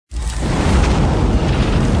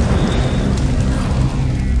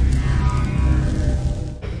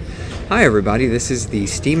Hi everybody, this is the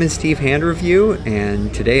Steve and Steve hand review,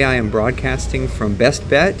 and today I am broadcasting from Best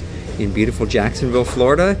Bet in beautiful Jacksonville,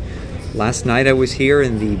 Florida. Last night I was here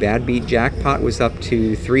and the Bad Beat jackpot was up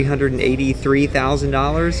to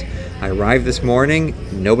 $383,000. I arrived this morning,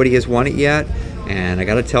 nobody has won it yet, and I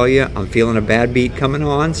gotta tell you, I'm feeling a bad beat coming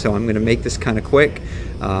on, so I'm gonna make this kind of quick.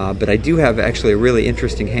 But I do have actually a really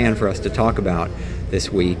interesting hand for us to talk about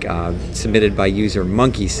this week, submitted by user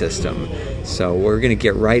Monkey System. So we're going to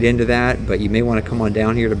get right into that, but you may want to come on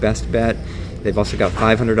down here to Best Bet. They've also got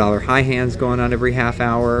 $500 high hands going on every half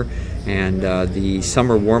hour, and the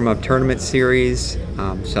summer warm-up tournament series.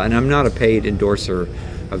 And I'm not a paid endorser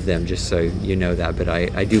of them, just so you know that, but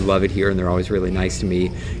I do love it here, and they're always really nice to me,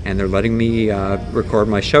 and they're letting me record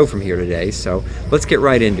my show from here today. So let's get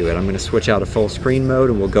right into it. I'm going to switch out of full screen mode,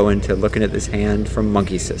 and we'll go into looking at this hand from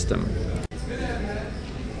Monkey System.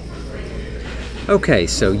 Okay,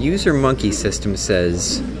 so user Monkey System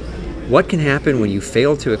says, what can happen when you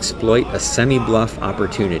fail to exploit a semi-bluff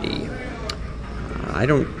opportunity? I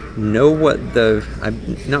don't know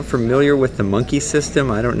I'm not familiar with the Monkey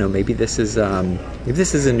System. I don't know, maybe this is a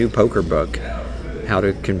new poker book. How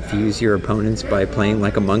to confuse your opponents by playing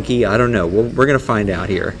like a monkey? I don't know, we're gonna find out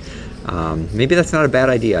here. Maybe that's not a bad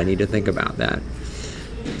idea, I need to think about that.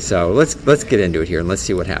 So let's get into it here and let's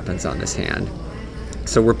see what happens on this hand.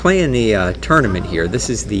 So we're playing the tournament here. This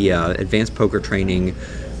is the Advanced Poker Training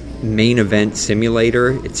main event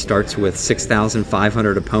simulator. It starts with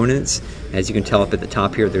 6,500 opponents. As you can tell up at the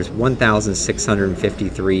top here, there's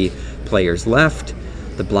 1,653 players left.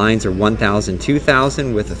 The blinds are 1,000,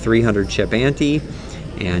 2,000 with a 300 chip ante.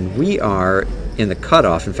 And we are in the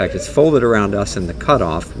cutoff. In fact, it's folded around us in the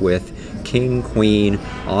cutoff with King, Queen,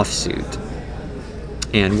 offsuit.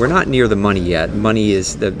 And we're not near the money yet. Money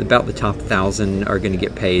is about the top 1,000 are going to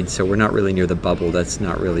get paid, so we're not really near the bubble. That's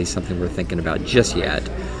not really something we're thinking about just yet.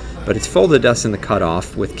 But it's folded us in the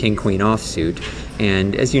cutoff with King, Queen offsuit.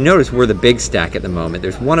 And as you notice, we're the big stack at the moment.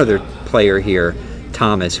 There's one other player here,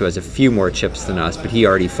 Thomas, who has a few more chips than us, but he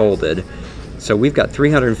already folded. So we've got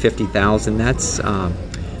 350,000. That's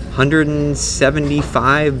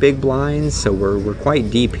 175 big blinds, so we're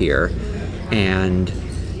quite deep here. And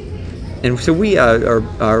so we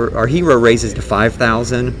our hero raises to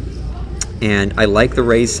 5,000, and I like the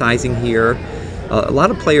raise sizing here. A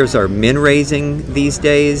lot of players are min raising these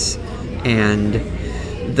days, and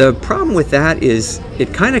the problem with that is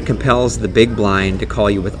it kind of compels the big blind to call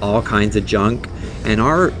you with all kinds of junk. And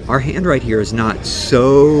our hand right here is not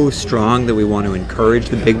so strong that we want to encourage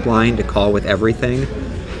the big blind to call with everything,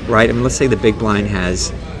 right? I mean, let's say the big blind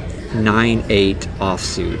has 9-8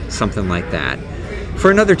 offsuit, something like that. For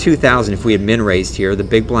another 2,000, if we had min raised here, the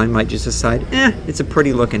big blind might just decide, it's a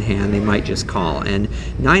pretty looking hand, they might just call. And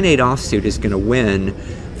 9-8 offsuit is going to win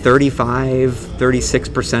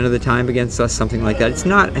 35-36% of the time against us, something like that. It's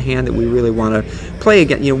not a hand that we really want to play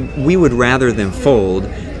against. You know, we would rather them fold,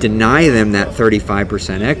 deny them that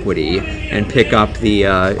 35% equity, and pick up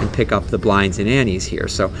the blinds and antes here.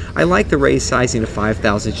 So I like the raise sizing to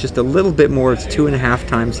 5,000. It's just a little bit more. It's 2.5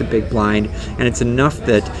 times the big blind, and it's enough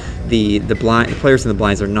that the players in the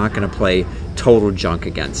blinds are not going to play total junk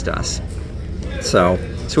against us. So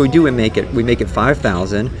we make it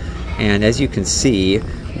 5,000, and as you can see,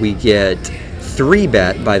 we get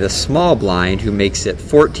 3-bet by the small blind, who makes it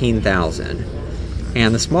 14,000.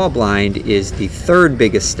 And the small blind is the third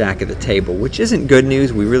biggest stack at the table, which isn't good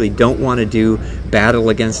news. We really don't want to do battle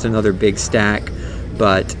against another big stack,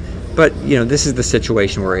 but you know, this is the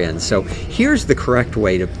situation we're in. So here's the correct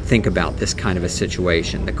way to think about this kind of a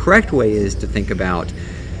situation. The correct way is to think about,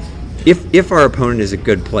 if our opponent is a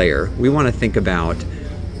good player, we want to think about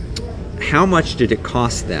how much did it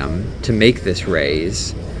cost them to make this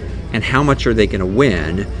raise, and how much are they going to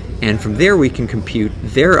win, and from there we can compute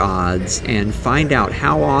their odds and find out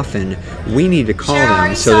how often we need to call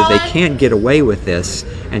them so that they can't get away with this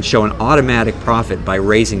and show an automatic profit by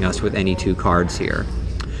raising us with any 2 cards here.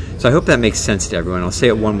 So I hope that makes sense to everyone. I'll say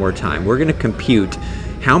it one more time. We're going to compute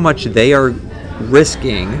how much they are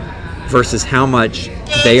risking versus how much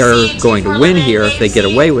they are going to win here if they get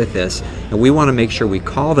away with this, and we want to make sure we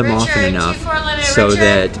call them often enough so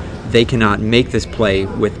that they cannot make this play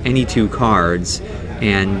with any 2 cards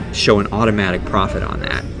and show an automatic profit on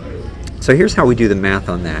that. So here's how we do the math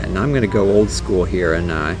on that, and I'm going to go old school here, and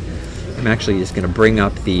I'm actually just going to bring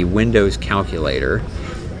up the Windows calculator,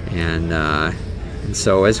 and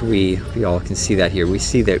so as we all can see that here, we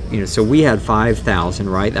see that, you know, so we had 5,000,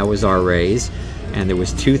 right? That was our raise, and there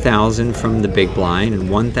was 2,000 from the big blind and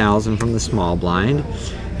 1,000 from the small blind,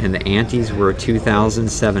 and the antes were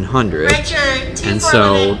 2,700. And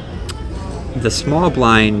so the small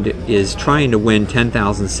blind is trying to win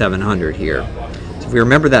 10,700 here. So if we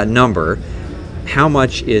remember that number, how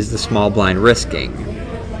much is the small blind risking?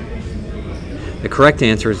 The correct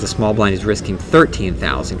answer is the small blind is risking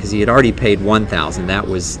 13,000 because he had already paid 1,000. That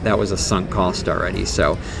was a sunk cost already.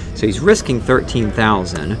 So he's risking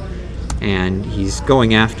 13,000, and he's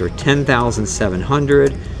going after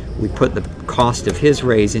 10,700. We put the cost of his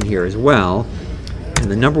raise in here as well, and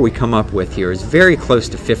the number we come up with here is very close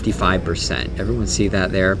to 55%. Everyone see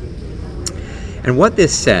that there? And what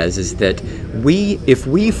this says is that if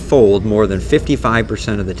we fold more than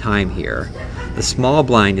 55% of the time here, the small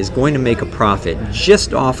blind is going to make a profit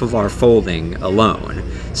just off of our folding alone.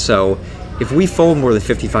 So if we fold more than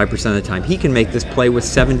 55% of the time, he can make this play with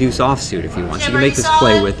 7 deuce offsuit if he wants. He can make this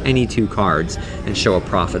play with any 2 cards and show a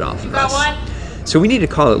profit off of us. So we need to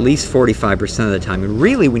call at least 45% of the time, and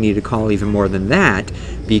really we need to call even more than that,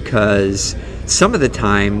 because some of the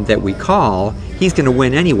time that we call, he's going to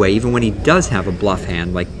win anyway, even when he does have a bluff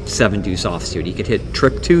hand like 7 deuce offsuit. He could hit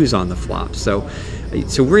trip 2s on the flop. So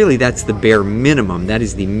really that's the bare minimum. That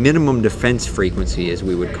is the minimum defense frequency, as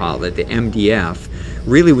we would call it, the MDF.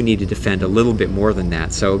 Really we need to defend a little bit more than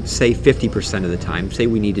that. So say 50% of the time. Say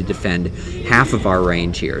we need to defend half of our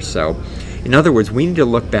range here. So in other words, we need to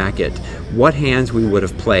look back at what hands we would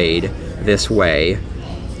have played this way,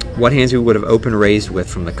 what hands we would have open raised with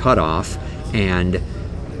from the cutoff, and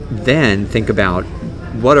then think about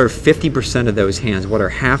what are 50% of those hands, what are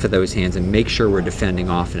half of those hands, and make sure we're defending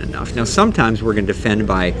often enough. Now sometimes we're going to defend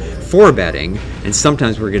by 4-betting, and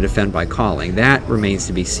sometimes we're going to defend by calling. That remains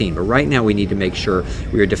to be seen, but right now we need to make sure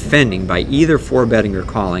we are defending by either 4-betting or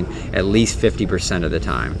calling at least 50% of the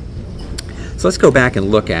time. So let's go back and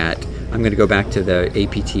look at, I'm going to go back to the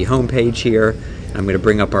APT homepage here. I'm going to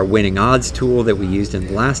bring up our winning odds tool that we used in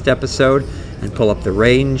the last episode and pull up the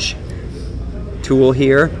range tool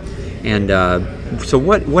here. And so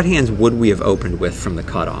what hands would we have opened with from the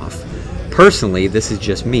cutoff? Personally, this is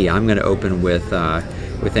just me. I'm going to open with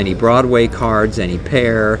any Broadway cards, any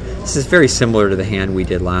pair. This is very similar to the hand we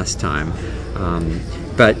did last time.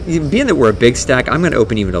 But being that we're a big stack, I'm going to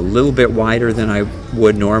open even a little bit wider than I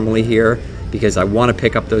would normally here, because I want to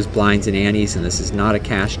pick up those blinds and antes, and this is not a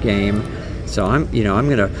cash game. So I'm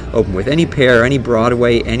going to open with any pair, any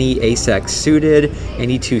Broadway, any ace-x suited,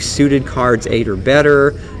 any 2 suited cards, 8 or better,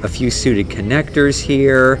 a few suited connectors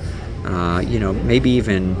here, maybe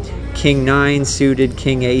even king 9 suited,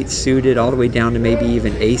 king 8 suited, all the way down to maybe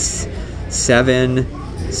even ace 7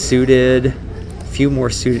 suited, a few more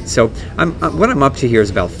suited. So what I'm up to here is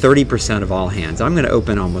about 30% of all hands. I'm going to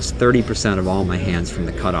open almost 30% of all my hands from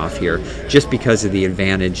the cutoff here, just because of the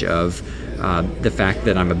advantage of the fact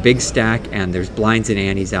that I'm a big stack and there's blinds and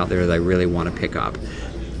antes out there that I really want to pick up.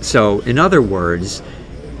 So in other words,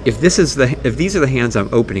 if these are the hands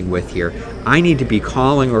I'm opening with here, I need to be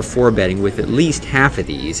calling or 4-betting with at least half of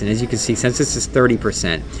these. And as you can see, since this is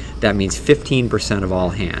 30%, that means 15% of all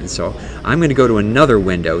hands. So I'm going to go to another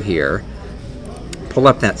window here, pull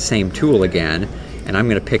up that same tool again, and I'm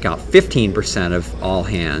going to pick out 15% of all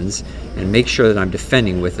hands and make sure that I'm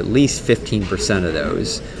defending with at least 15% of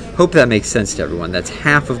those. Hope that makes sense to everyone. That's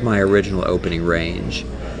half of my original opening range.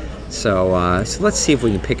 So let's see if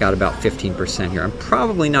we can pick out about 15% here. I'm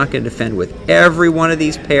probably not going to defend with every one of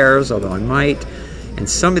these pairs, although I might. And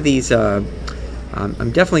some of these, I'm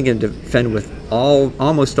definitely going to defend with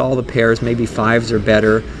almost all the pairs, maybe 5s or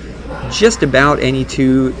better. Just about any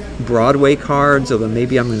 2 Broadway cards, although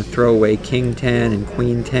maybe I'm going to throw away King 10 and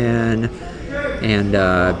Queen 10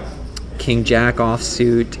 and King Jack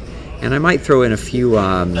offsuit. And I might throw in a few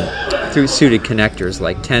through suited connectors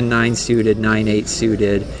like 10-9 suited, 9-8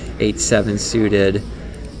 suited, 8-7 suited,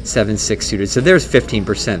 7-6 suited. So there's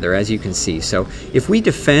 15% there, as you can see. So if we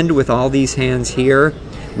defend with all these hands here,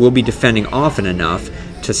 we'll be defending often enough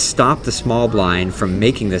to stop the small blind from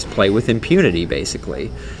making this play with impunity,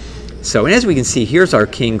 basically. So, and as we can see, here's our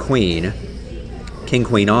king-queen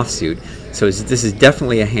offsuit. So this is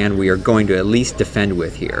definitely a hand we are going to at least defend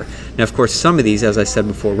with here. Now, of course, some of these, as I said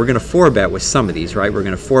before, we're going to 4-bet with some of these, right? We're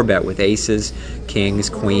going to 4-bet with aces, kings,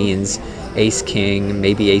 queens, ace-king,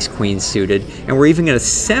 maybe ace-queen suited. And we're even going to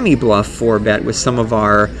semi-bluff 4-bet with some of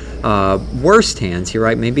our worst hands here,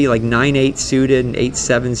 right? Maybe like 9-8 suited and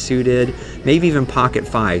 8-7 suited, maybe even pocket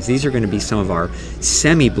 5s. These are going to be some of our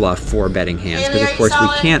semi-bluff 4-betting hands, because, of course, we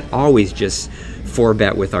can't always just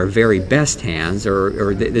 4-bet with our very best hands,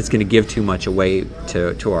 or that's going to give too much away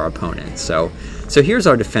to our opponent. So So here's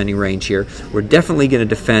our defending range here. We're definitely going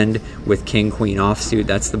to defend with king, queen offsuit.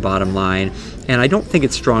 That's the bottom line. And I don't think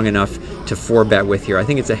it's strong enough to 4-bet with here. I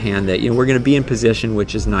think it's a hand that, we're going to be in position,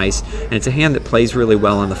 which is nice. And it's a hand that plays really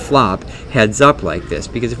well on the flop, heads up like this.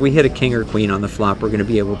 Because if we hit a king or queen on the flop, we're going to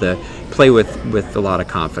be able to play with a lot of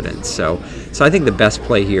confidence. So I think the best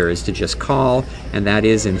play here is to just call. And that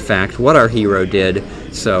is, in fact, what our hero did.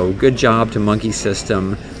 So good job to Monkey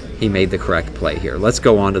System. He made the correct play here. Let's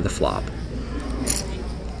go on to the flop.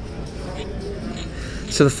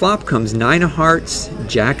 So the flop comes 9 of hearts,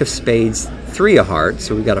 jack of spades, 3 of hearts.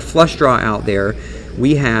 So we've got a flush draw out there.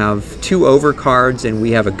 We have 2 overcards and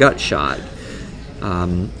we have a gut shot.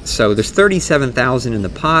 So there's 37,000 in the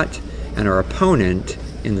pot, and our opponent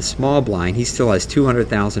in the small blind, he still has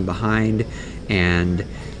 200,000 behind, and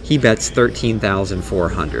he bets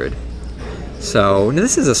 13,400. So now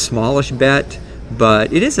this is a smallish bet,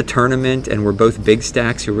 but it is a tournament, and we're both big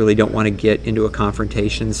stacks who really don't want to get into a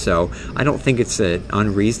confrontation, so I don't think it's an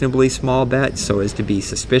unreasonably small bet so as to be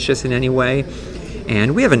suspicious in any way.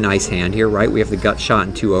 And we have a nice hand here, right? We have the gut shot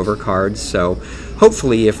and 2 overcards, so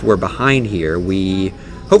hopefully if we're behind here, we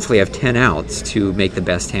hopefully have 10 outs to make the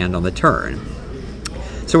best hand on the turn.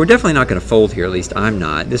 So we're definitely not going to fold here, at least I'm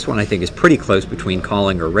not. This one I think is pretty close between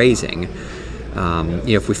calling or raising.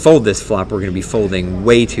 If we fold this flop, we're going to be folding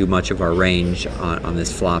way too much of our range on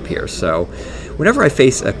this flop here. So whenever I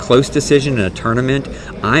face a close decision in a tournament,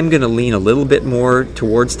 I'm going to lean a little bit more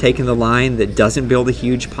towards taking the line that doesn't build a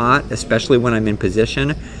huge pot, especially when I'm in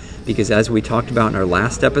position. Because as we talked about in our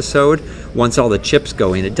last episode, once all the chips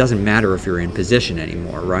go in, it doesn't matter if you're in position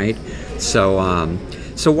anymore, right?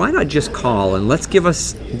 So why not just call, and let's give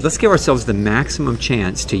ourselves the maximum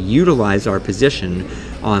chance to utilize our position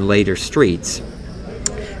on later streets.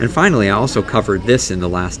 And finally, I also covered this in the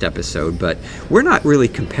last episode, but we're not really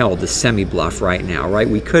compelled to semi-bluff right now, right?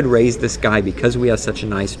 We could raise this guy because we have such a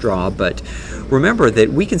nice draw, but remember that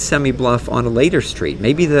we can semi-bluff on a later street.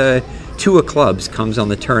 Maybe the 2 of clubs comes on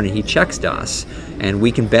the turn and he checks to us, and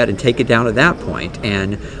we can bet and take it down at that point.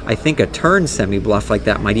 And I think a turn semi-bluff like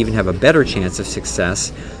that might even have a better chance of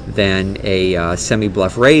success than a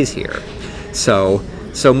semi-bluff raise here. So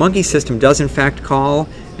Monkey System does in fact call,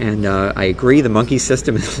 and I agree the Monkey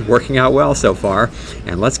System is working out well so far.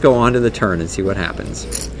 And let's go on to the turn and see what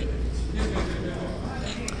happens.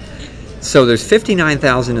 So there's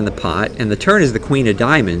 59,000 in the pot, and the turn is the queen of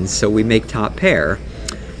diamonds, so we make top pair.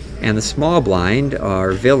 And the small blind,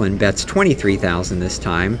 our villain, bets 23,000 this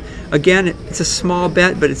time. Again, it's a small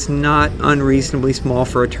bet, but it's not unreasonably small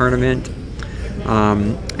for a tournament.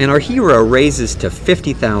 And our hero raises to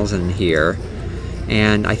 50,000 here.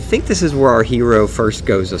 And I think this is where our hero first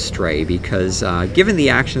goes astray, because given the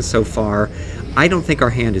action so far, I don't think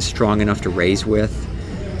our hand is strong enough to raise with.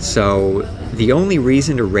 So the only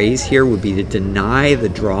reason to raise here would be to deny the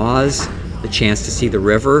draws the chance to see the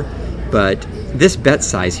river, but this bet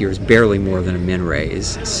size here is barely more than a min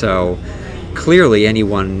raise. So clearly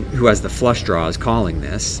anyone who has the flush draw is calling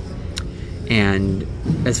this. And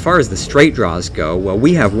as far as the straight draws go, well,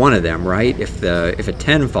 we have one of them, right? If a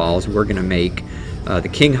 10 falls, we're going to make the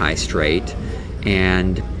king high straight,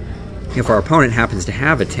 and if our opponent happens to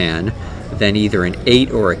have a 10, then either an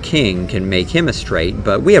 8 or a king can make him a straight,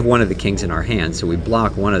 but we have one of the kings in our hand, so we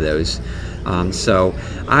block one of those.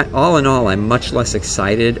 All in all, I'm much less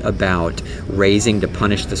excited about raising to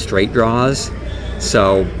punish the straight draws.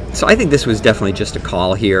 So I think this was definitely just a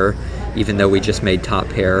call here, even though we just made top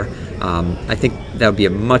pair. I think that would be a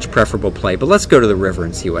much preferable play, but let's go to the river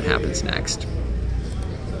and see what happens next.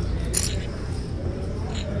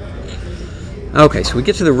 Okay, so we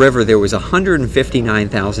get to the river. There was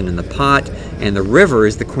 159,000 in the pot, and the river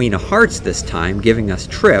is the queen of hearts this time, giving us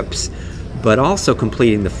trips, but also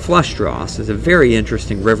completing the flush draw. So it's a very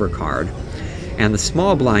interesting river card. And the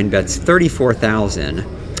small blind bets 34,000.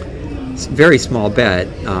 It's a very small bet,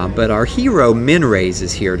 but our hero min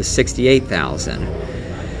raises here to 68,000.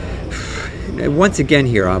 Once again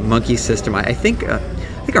here, Monkey System, I think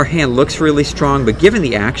our hand looks really strong, but given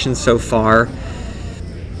the action so far,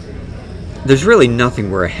 there's really nothing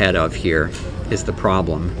we're ahead of here, is the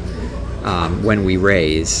problem, when we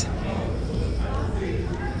raise.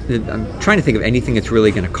 I'm trying to think of anything that's really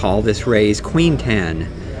going to call this raise. Queen 10,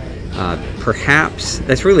 perhaps.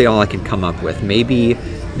 That's really all I can come up with. Maybe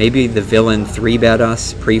the villain 3-bet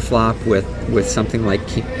us pre-flop with something like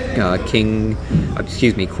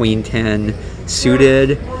Queen 10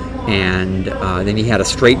 suited, and then he had a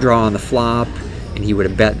straight draw on the flop, and he would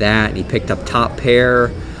have bet that, and he picked up top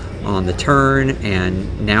pair on the turn,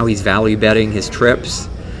 and now he's value betting his trips.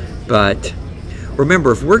 But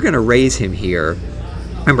remember, if we're going to raise him here,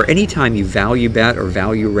 Remember, anytime you value bet or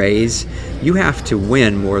value raise, you have to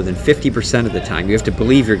win more than 50% of the time. You have to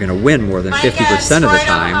believe you're going to win more than 50% of the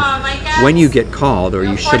time when you get called, or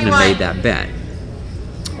you shouldn't have made that bet.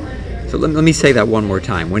 So let me say that one more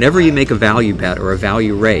time. Whenever you make a value bet or a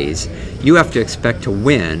value raise, you have to expect to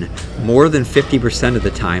win more than 50% of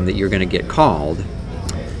the time that you're going to get called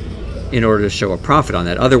in order to show a profit on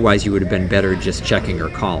that. Otherwise, you would have been better just checking or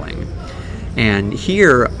calling. And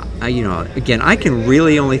here, again, I can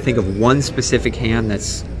really only think of one specific hand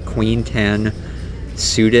that's Queen 10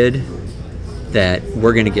 suited that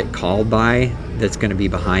we're going to get called by, that's going to be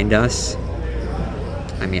behind us.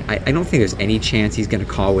 I mean, I don't think there's any chance he's going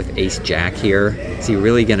to call with Ace Jack here. Is he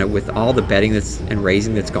really going to, with all the betting and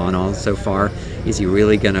raising that's gone on so far, is he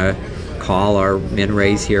really going to call our min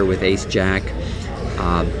raise here with Ace Jack?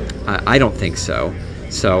 I don't think so.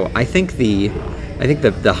 So I think the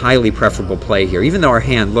highly preferable play here, even though our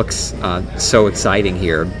hand looks so exciting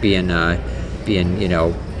here, being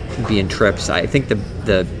trips, I think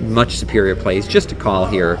the much superior play is just to call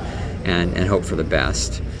here and hope for the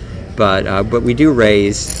best. But we do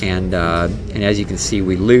raise, and as you can see,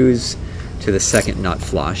 we lose to the second nut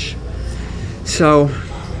flush. So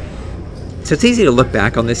it's easy to look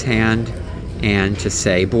back on this hand and to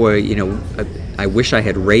say, boy, I wish I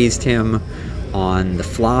had raised him on the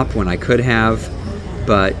flop when I could have,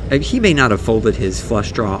 but he may not have folded his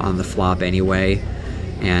flush draw on the flop anyway.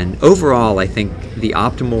 And overall, I think the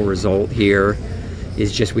optimal result here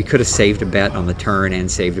is just we could have saved a bet on the turn and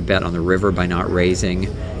saved a bet on the river by not raising,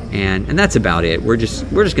 and that's about it. We're just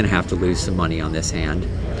going to have to lose some money on this hand.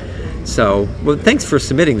 So, well, thanks for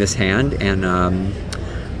submitting this hand, and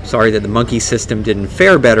sorry that the monkey system didn't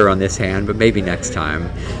fare better on this hand, but maybe next time.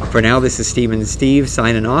 For now, this is Steve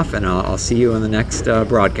signing off, and I'll see you on the next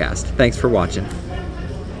broadcast. Thanks for watching.